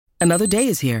Another day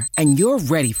is here, and you're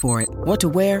ready for it. What to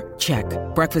wear? Check.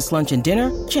 Breakfast, lunch, and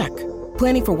dinner? Check.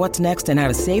 Planning for what's next and how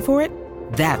to save for it?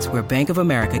 That's where Bank of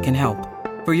America can help.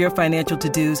 For your financial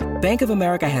to-dos, Bank of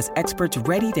America has experts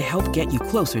ready to help get you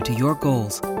closer to your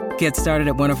goals. Get started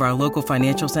at one of our local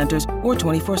financial centers or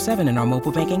 24/7 in our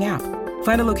mobile banking app.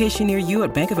 Find a location near you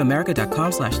at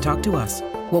bankofamerica.com/talktous.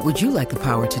 What would you like the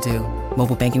power to do?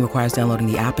 Mobile banking requires downloading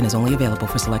the app and is only available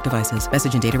for select devices.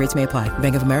 Message and data rates may apply.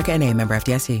 Bank of America N.A., member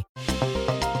FDIC.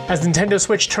 As Nintendo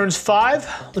Switch turns 5,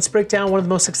 let's break down one of the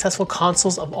most successful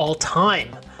consoles of all time.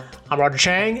 I'm Roger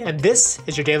Chang, and this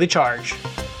is your Daily Charge.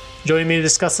 Joining me to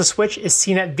discuss the Switch is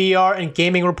CNET VR and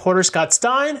gaming reporter Scott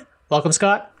Stein. Welcome,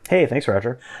 Scott. Hey, thanks,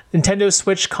 Roger. Nintendo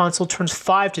Switch console turns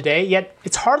 5 today, yet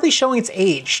it's hardly showing its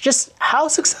age. Just how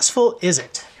successful is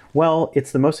it? Well,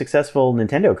 it's the most successful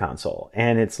Nintendo console,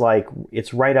 and it's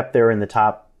right up there in the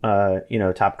top,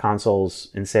 top consoles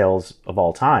in sales of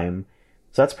all time.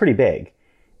 So that's pretty big.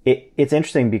 It's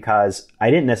interesting because I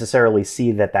didn't necessarily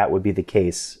see that would be the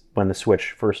case when the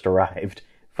Switch first arrived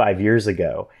 5 years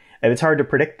ago. And it's hard to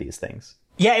predict these things.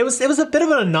 Yeah, it was a bit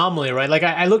of an anomaly, right? Like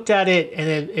I looked at it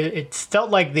and it felt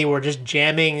like they were just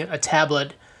jamming a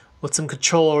tablet with some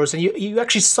controllers, and you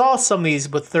actually saw some of these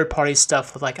with third-party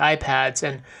stuff with like iPads,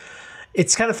 and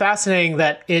it's kind of fascinating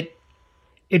that it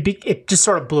just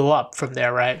sort of blew up from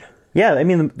there, right? Yeah, I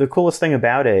mean the coolest thing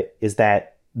about it is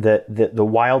that the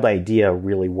wild idea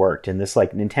really worked, and this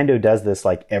like Nintendo does this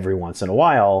like every once in a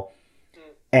while,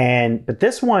 but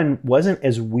this one wasn't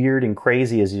as weird and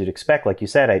crazy as you'd expect. Like you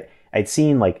said, I'd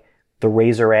seen like the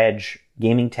Razer Edge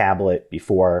gaming tablet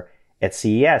before at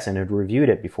CES and had reviewed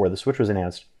it before the Switch was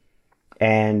announced.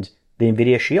 And the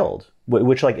NVIDIA Shield,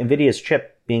 which like NVIDIA's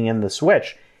chip being in the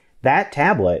Switch, that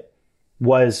tablet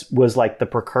was like the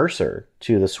precursor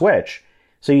to the Switch.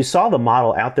 So you saw the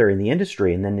model out there in the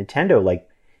industry, and then Nintendo like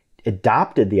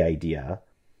adopted the idea,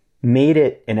 made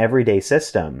it an everyday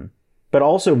system, but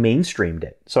also mainstreamed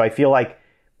it. So I feel like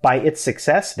by its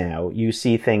success now, you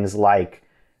see things like,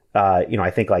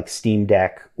 I think like Steam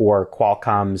Deck or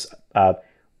Qualcomm's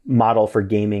model for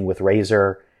gaming with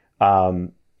Razer.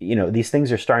 These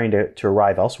things are starting to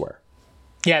arrive elsewhere.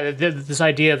 Yeah, this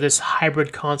idea of this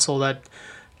hybrid console that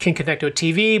can connect to a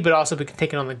TV, but also be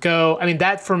taken on the go. I mean,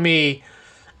 that for me,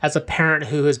 as a parent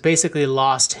who has basically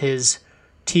lost his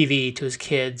TV to his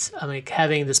kids, I mean,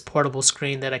 having this portable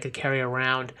screen that I could carry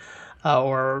around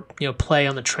or play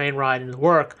on the train ride into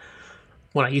work,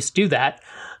 when I used to do that,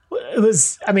 it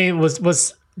was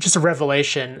just a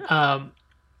revelation.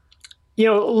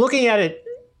 Looking at it,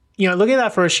 looking at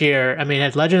that first year, I mean, it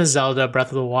had Legend of Zelda, Breath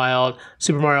of the Wild,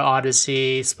 Super Mario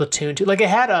Odyssey, Splatoon 2. Like, it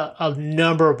had a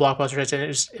number of blockbusters, and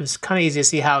it was kind of easy to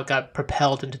see how it got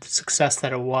propelled into the success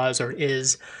that it was or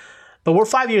is. But we're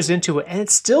 5 years into it, and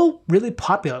it's still really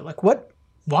popular. Like,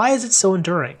 why is it so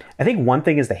enduring? I think one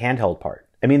thing is the handheld part.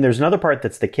 I mean, there's another part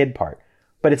that's the kid part.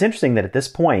 But it's interesting that at this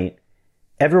point,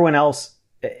 everyone else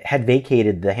had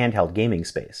vacated the handheld gaming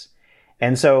space.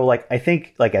 And so, like, I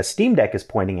think, like, as Steam Deck is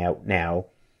pointing out now,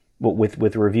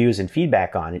 with reviews and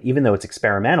feedback on it, even though it's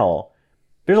experimental,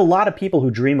 there's a lot of people who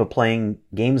dream of playing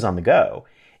games on the go.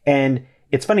 And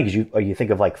it's funny because you think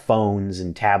of like phones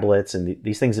and tablets, and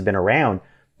these things have been around,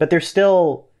 but they're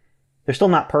still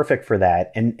not perfect for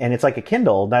that. And it's like a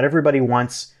Kindle. Not everybody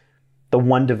wants the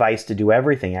one device to do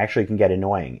everything. It actually can get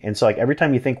annoying. And so like every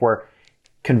time you think we're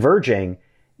converging,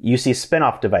 you see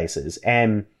spin-off devices.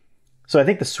 And so I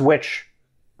think the Switch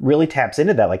really taps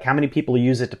into that. Like, how many people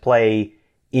use it to play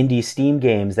indie Steam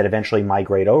games that eventually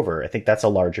migrate over? I think that's a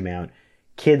large amount.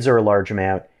 Kids are a large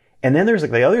amount. And then there's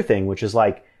like the other thing, which is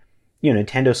like,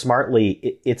 Nintendo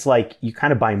smartly, it's like you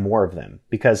kind of buy more of them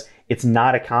because it's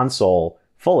not a console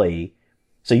fully.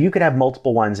 So you could have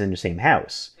multiple ones in the same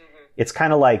house. Mm-hmm. It's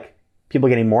kind of like people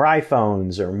getting more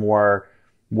iPhones or more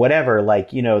whatever. Like,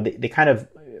 they kind of,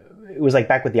 it was like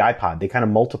back with the iPod, they kind of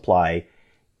multiply.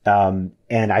 And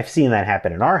I've seen that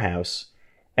happen in our house.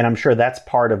 And I'm sure that's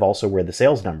part of also where the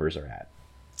sales numbers are at.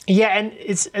 Yeah, and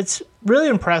it's really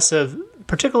impressive,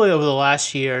 particularly over the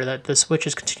last year, that the Switch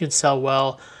has continued to sell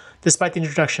well, despite the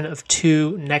introduction of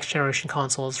 2 next-generation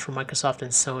consoles from Microsoft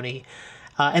and Sony.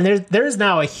 And there is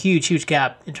now a huge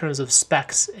gap in terms of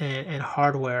specs and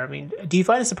hardware. I mean, do you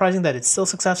find it surprising that it's still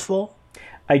successful?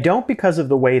 I don't, because of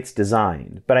the way it's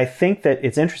designed, but I think that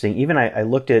it's interesting. Even I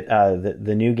looked at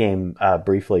the new game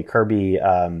briefly, Kirby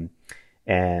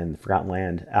and Forgotten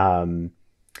Land,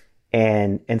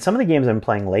 and some of the games I'm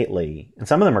playing lately, and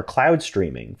some of them are cloud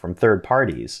streaming from third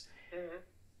parties.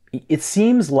 Mm-hmm. It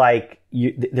seems like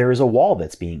there is a wall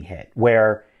that's being hit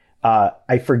where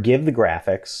I forgive the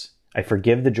graphics, I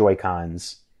forgive the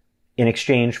Joy-Cons, in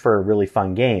exchange for really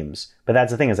fun games. But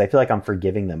that's the thing, is I feel like I'm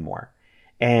forgiving them more.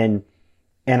 And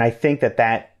I think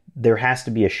that there has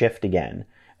to be a shift again.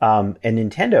 And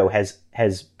Nintendo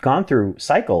has gone through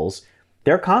cycles.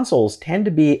 Their consoles tend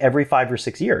to be every 5 or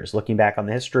 6 years, looking back on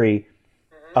the history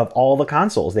of all the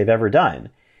consoles they've ever done.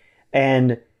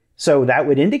 And so that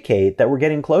would indicate that we're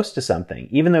getting close to something.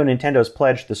 Even though Nintendo's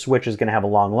pledged the Switch is going to have a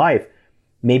long life,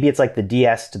 maybe it's like the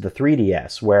DS to the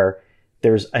 3DS, where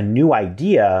there's a new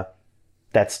idea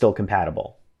that's still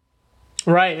compatible.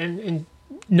 Right, and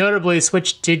notably,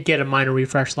 Switch did get a minor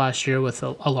refresh last year with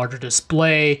a larger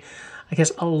display, I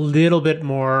guess a little bit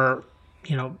more,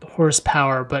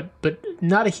 horsepower, but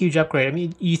not a huge upgrade. I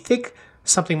mean, you think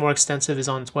something more extensive is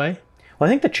on its way? Well,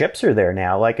 I think the chips are there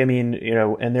now.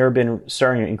 And there have been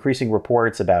increasing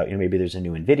reports about, maybe there's a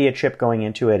new NVIDIA chip going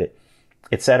into it,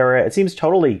 et cetera. It seems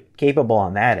totally capable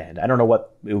on that end. I don't know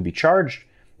what they would charge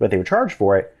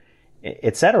for it,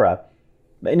 et cetera.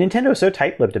 But Nintendo is so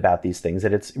tight-lipped about these things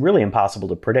that it's really impossible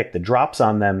to predict. The drops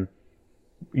on them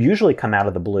usually come out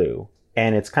of the blue.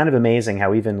 And it's kind of amazing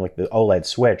how even like the OLED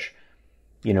Switch,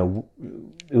 it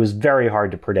was very hard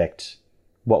to predict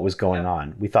what was going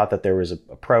on. We thought that there was a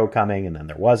Pro coming, and then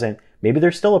there wasn't. Maybe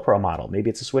there's still a Pro model. Maybe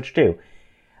it's a Switch 2.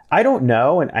 I don't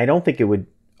know, and I don't think it would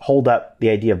hold up the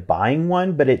idea of buying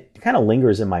one, but it kind of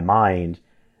lingers in my mind,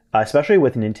 especially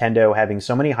with Nintendo having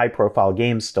so many high-profile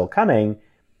games still coming,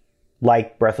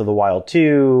 like Breath of the Wild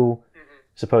 2,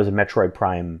 supposed Metroid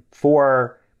Prime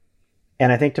 4.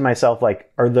 And I think to myself,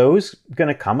 like, are those going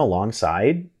to come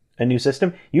alongside a new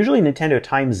system? Usually Nintendo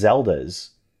times Zeldas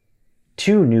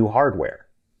to new hardware.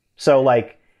 So,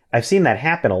 like, I've seen that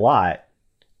happen a lot.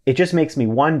 It just makes me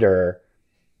wonder,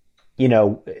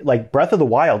 like Breath of the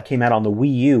Wild came out on the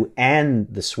Wii U and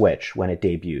the Switch when it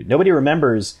debuted. Nobody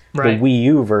remembers the Wii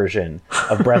U version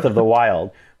of Breath of the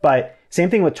Wild. But same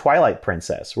thing with Twilight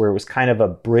Princess, where it was kind of a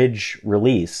bridge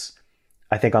release,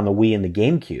 I think, on the Wii and the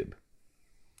GameCube.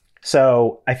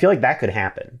 So I feel like that could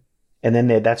happen. And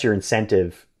then that's your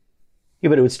incentive. Yeah,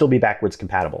 but it would still be backwards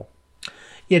compatible.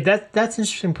 Yeah, that's an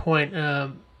interesting point.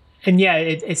 And yeah,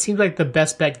 it seems like the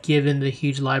best bet, given the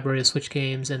huge library of Switch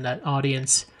games and that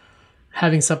audience,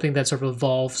 having something that sort of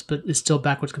evolves but is still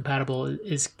backwards compatible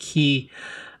is key.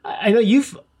 I know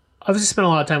you've obviously spent a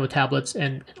lot of time with tablets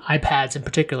and iPads in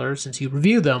particular, since you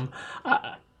review them.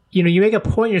 You make a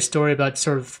point in your story about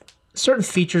sort of certain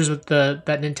features with that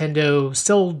Nintendo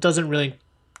still doesn't really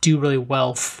do really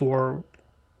well for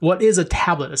what is a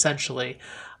tablet, essentially.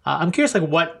 I'm curious, like,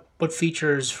 what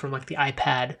features from like the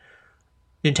iPad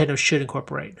Nintendo should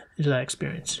incorporate into that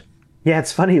experience. Yeah,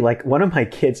 it's funny. Like, one of my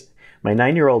kids, my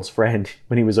 9-year-old's friend,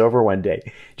 when he was over one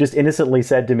day, just innocently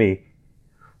said to me,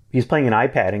 he's playing an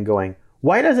iPad and going,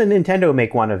 "Why doesn't Nintendo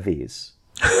make one of these?"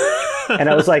 And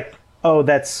I was like, "Oh,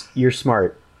 you're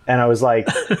smart." And I was like,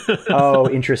 "Oh,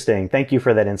 interesting. Thank you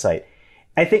for that insight."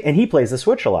 I think, and he plays the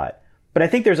Switch a lot, but I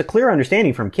think there's a clear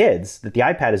understanding from kids that the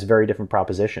iPad is a very different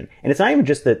proposition. And it's not even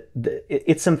just that,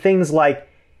 it's some things like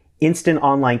instant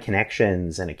online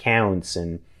connections and accounts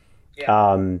and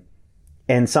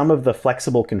some of the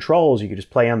flexible controls you could just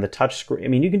play on the touch screen. I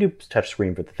mean, you can do touch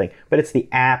screen for the thing, but it's the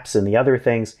apps and the other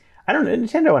things.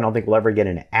 Nintendo, I don't think will ever get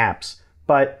into apps,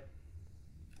 but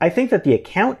I think that the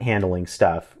account handling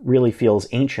stuff really feels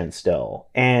ancient still.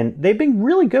 And they've been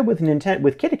really good with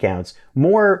kid accounts,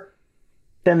 more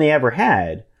than they ever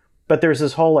had. But there's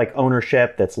this whole like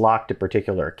ownership that's locked to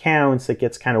particular accounts that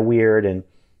gets kind of weird. And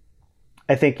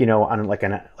I think, on like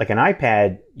an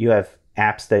iPad, you have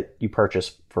apps that you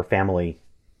purchase for family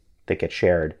that get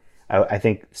shared. I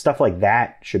think stuff like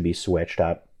that should be switched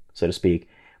up, so to speak.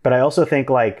 But I also think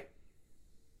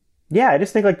I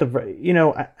just think I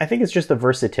think it's just the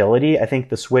versatility. I think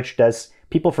the Switch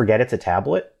people forget it's a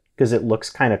tablet because it looks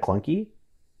kind of clunky.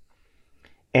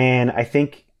 And I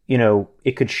think,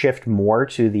 it could shift more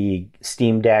to the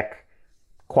Steam Deck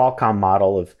Qualcomm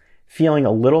model of feeling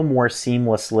a little more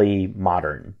seamlessly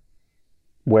modern,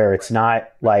 where it's not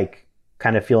like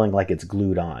kind of feeling like it's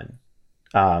glued on,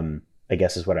 I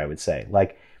guess is what I would say.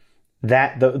 Like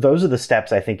that, those are the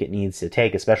steps I think it needs to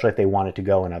take, especially if they want it to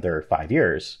go another 5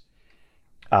 years.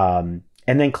 And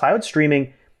then cloud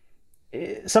streaming,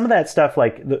 some of that stuff,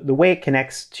 like the way it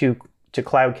connects to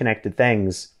cloud connected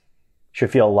things should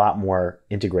feel a lot more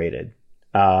integrated.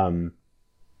 And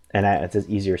it's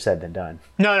easier said than done.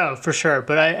 No, for sure.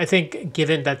 But I think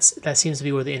given that seems to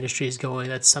be where the industry is going,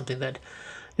 that's something that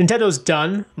Nintendo's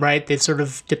done, right? They've sort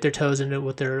of dipped their toes into it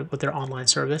with their online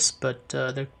service, but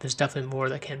there's definitely more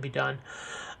that can be done.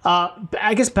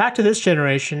 I guess back to this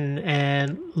generation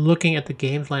and looking at the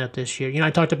games lineup this year,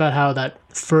 I talked about how that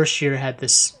first year had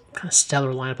this kind of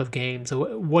stellar lineup of games.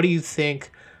 What do you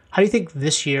think How do you think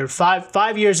this year,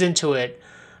 five years into it,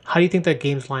 how do you think the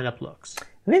game's lineup looks?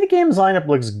 I think the game's lineup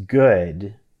looks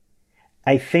good.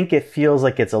 I think it feels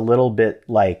like it's a little bit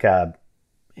like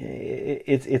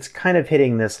it's kind of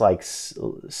hitting this like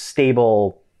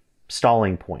stable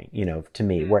stalling point, you know, to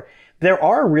me, where there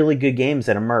are really good games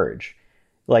that emerge.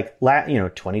 Like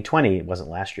 2020, it wasn't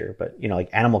last year, but you know, like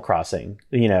Animal Crossing,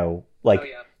 you know, like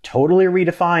totally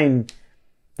redefined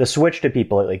the Switch to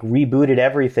people. It like rebooted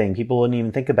everything. People wouldn't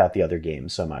even think about the other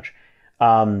games so much.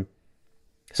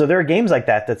 So there are games like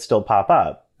that still pop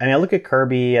up. I mean, I look at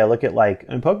Kirby, I look at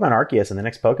Pokemon Arceus and the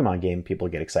next Pokemon game people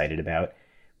get excited about.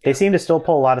 They seem to still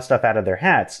pull a lot of stuff out of their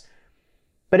hats.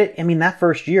 But that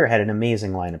first year had an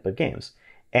amazing lineup of games.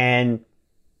 And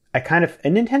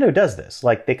Nintendo does this.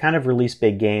 Like, they kind of release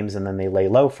big games and then they lay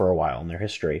low for a while in their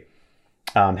history.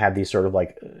 Have these sort of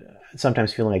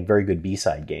sometimes feeling like very good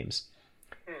B-side games.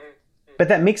 But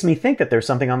that makes me think that there's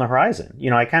something on the horizon. You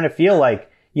know, I kind of feel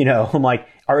like, I'm like,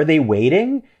 are they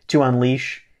waiting to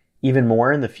unleash even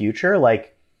more in the future?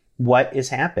 Like, what is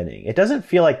happening? It doesn't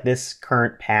feel like this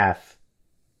current path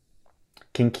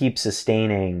can keep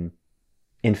sustaining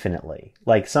infinitely.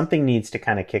 Like, something needs to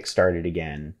kind of kickstart it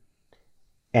again.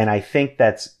 And I just think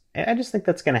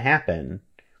that's going to happen.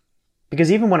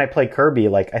 Because even when I play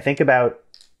Kirby, I think about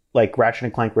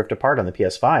Ratchet & Clank Rift Apart on the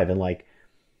PS5, and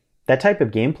that type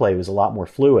of gameplay was a lot more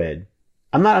fluid.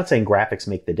 I'm not saying graphics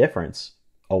make the difference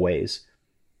always,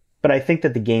 but I think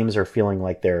that the games are feeling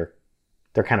like they're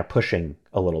kind of pushing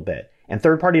a little bit. And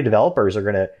third-party developers are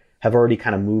going to have already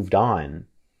kind of moved on.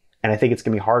 And I think it's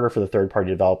going to be harder for the third-party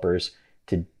developers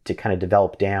to kind of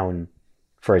develop down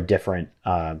for a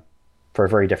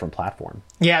very different platform.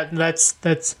 Yeah,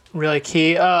 that's really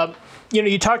key.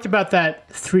 You talked about that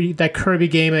Kirby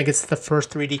game. I guess the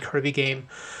first 3D Kirby game.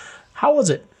 How was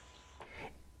it?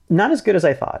 Not as good as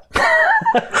I thought.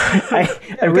 I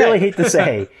really hate to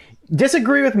say.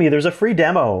 Disagree with me. There's a free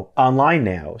demo online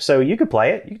now, so you could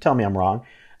play it. You can tell me I'm wrong.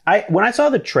 When I saw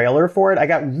the trailer for it, I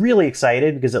got really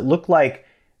excited because it looked like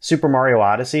Super Mario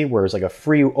Odyssey, where it's like a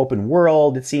free open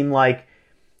world. It seemed like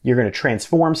you're going to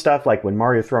transform stuff, like when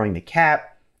Mario throwing the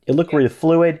cap. It looked really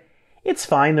fluid. It's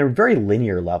fine. They're very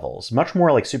linear levels, much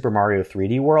more like Super Mario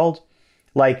 3D World,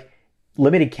 like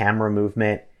limited camera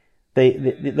movement.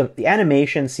 The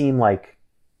animation seemed like,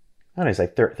 I don't know, it's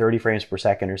like 30 frames per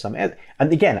second or something.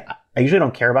 And again, I usually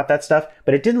don't care about that stuff,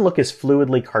 but it didn't look as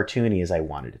fluidly cartoony as I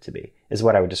wanted it to be, is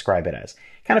what I would describe it as.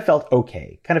 Kind of felt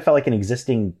okay. Kind of felt like an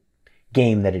existing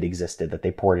game that had existed, that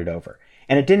they ported over.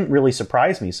 And it didn't really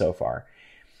surprise me so far.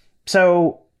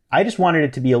 So I just wanted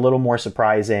it to be a little more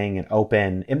surprising and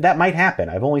open. And that might happen.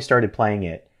 I've only started playing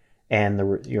it, and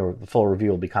the full review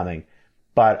will be coming.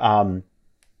 But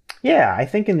yeah, I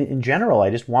think in general,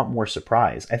 I just want more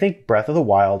surprise. I think Breath of the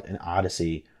Wild and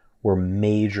Odyssey were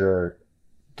major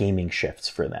gaming shifts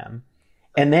for them.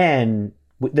 And then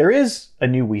there is a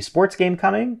new Wii Sports game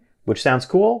coming, which sounds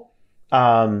cool.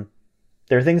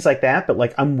 There are things like that,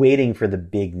 but I'm waiting for the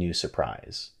big new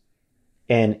surprise.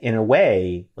 And in a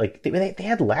way, they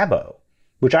had Labo,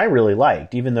 which I really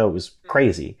liked, even though it was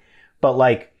crazy. But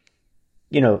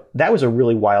that was a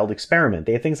really wild experiment.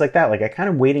 They had things like that. I kind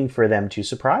of waiting for them to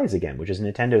surprise again, which is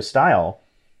Nintendo's style.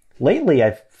 Lately,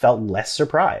 I've felt less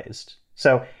surprised.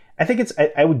 So I think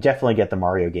I would definitely get the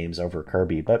Mario games over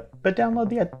Kirby, but download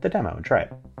the demo and try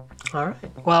it. All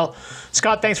right. Well,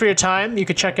 Scott, thanks for your time. You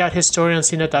can check out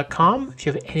historiancnet.com. If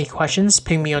you have any questions,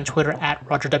 ping me on Twitter at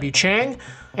RogerWChang.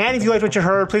 And if you liked what you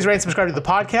heard, please rate and subscribe to the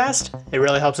podcast. It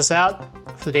really helps us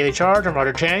out. For the Daily Charge, I'm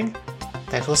Roger Chang.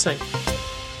 Thanks for listening.